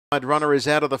Runner is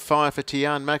out of the fire for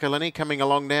Tian McElhenney. Coming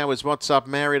along now is What's Up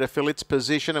Mary to fill its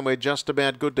position, and we're just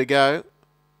about good to go.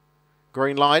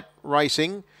 Green light,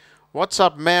 racing. What's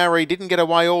Up Mary didn't get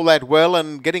away all that well,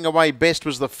 and getting away best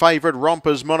was the favourite,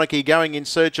 Rompers Monarchy, going in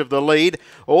search of the lead.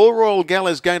 All Royal Gal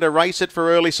is going to race it for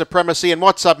early supremacy, and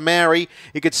What's Up Mary,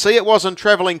 you could see it wasn't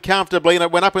travelling comfortably, and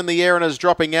it went up in the air and is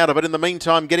dropping out of it. In the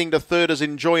meantime, getting to third is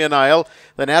Enjoy a Nail.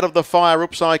 Then out of the fire,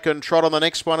 Oops I Can Trot on the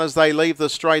next one as they leave the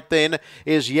straight then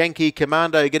is Yankee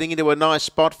Commando getting into a nice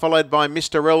spot, followed by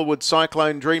Mr. Elwood,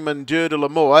 Cyclone Dream and Dieu de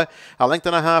l'Amour. A length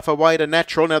and a half away to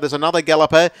Natural. Now there's another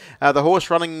galloper. The horse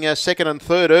running second and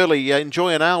third early.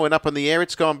 Enjoy an Hour went up in the air.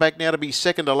 It's gone back now to be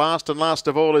second to last, and last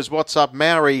of all is What's Up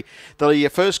Maori. The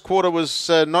first quarter was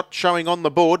not showing on the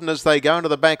board, and as they go into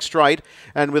the back straight,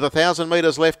 and with 1,000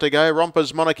 metres left to go,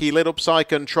 Rompers Monarchy led up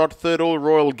Psych and Trot, third All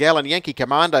Royal Gal, and Yankee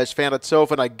Commando's found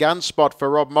itself in a gun spot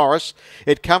for Rob Morris.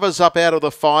 It covers up out of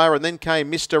the fire, and then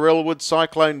came Mr. Elwood,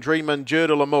 Cyclone Dream and Dieu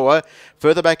de l'Amour.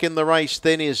 Further back in the race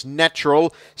then is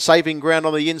Natural. Saving ground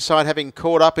on the inside, having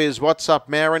caught up is What's Up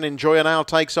Marin. Enjoy a Nail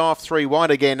takes off 3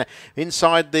 wide again.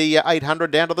 Inside the 800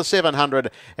 down to the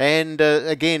 700. And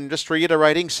again, just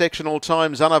reiterating, sectional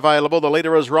times unavailable. The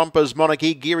leader is Rompers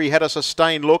Monarchy. Geary had a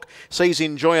sustained look. Sees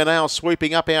Enjoy a Nail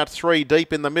swooping up out 3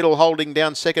 deep in the middle, holding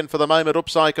down second for the moment.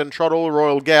 Oops I Can Trot, All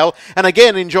Royal Gal. And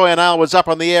again, Enjoy a Nail was up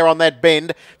on the air on that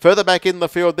bend. Further back in the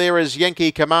field there is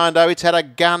Yankee Commando. It's had a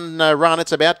gun run.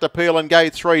 It's about to peel and go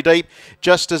 3 deep.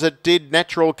 Just as it did,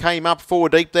 Natural came up 4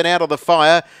 deep, then out of the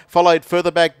fire. Followed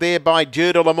further back there by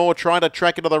Dieu de l'Amour, trying to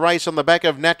track into the race on the back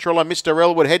of Natural, and Mr.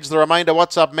 Elwood heads the remainder.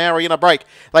 What's Up Maori in a break.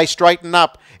 They straighten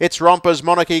up. It's Rompers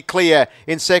Monarchy clear.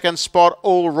 In second spot,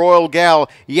 All Royal Gal.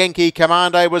 Yankee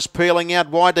Commando was peeling out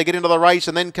wide to get into the race,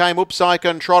 and then came Oops I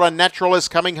Can Trot, and Natural is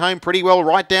coming home pretty well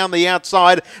right down the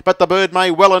outside, but the bird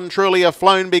may well and truly have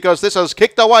flown, because this has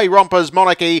kicked away Rompers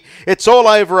Monarchy. It's all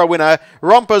over a winner.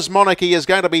 Rompers Monarchy is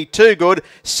going to be too good.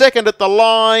 Second at the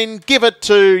line, give it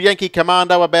to Yankee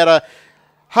Commando, about a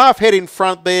half head in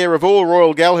front there of All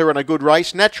Royal Gal, who are in a good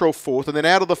race. Natural fourth, and then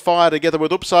out of the fire together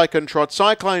with Oops I Can Trot,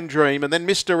 Cyclone Dream, and then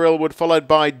Mr. Elwood, followed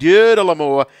by Dieu de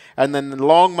l'Amour, and then the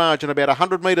long margin about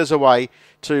 100 metres away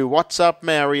to What's Up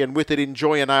Maori, and with it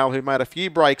Enjoy a Nail, who made a few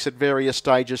breaks at various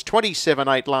stages.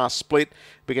 27.8 last split,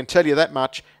 we can tell you that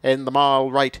much, and the mile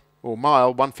rate, or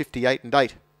mile, 1:58 and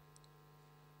 8.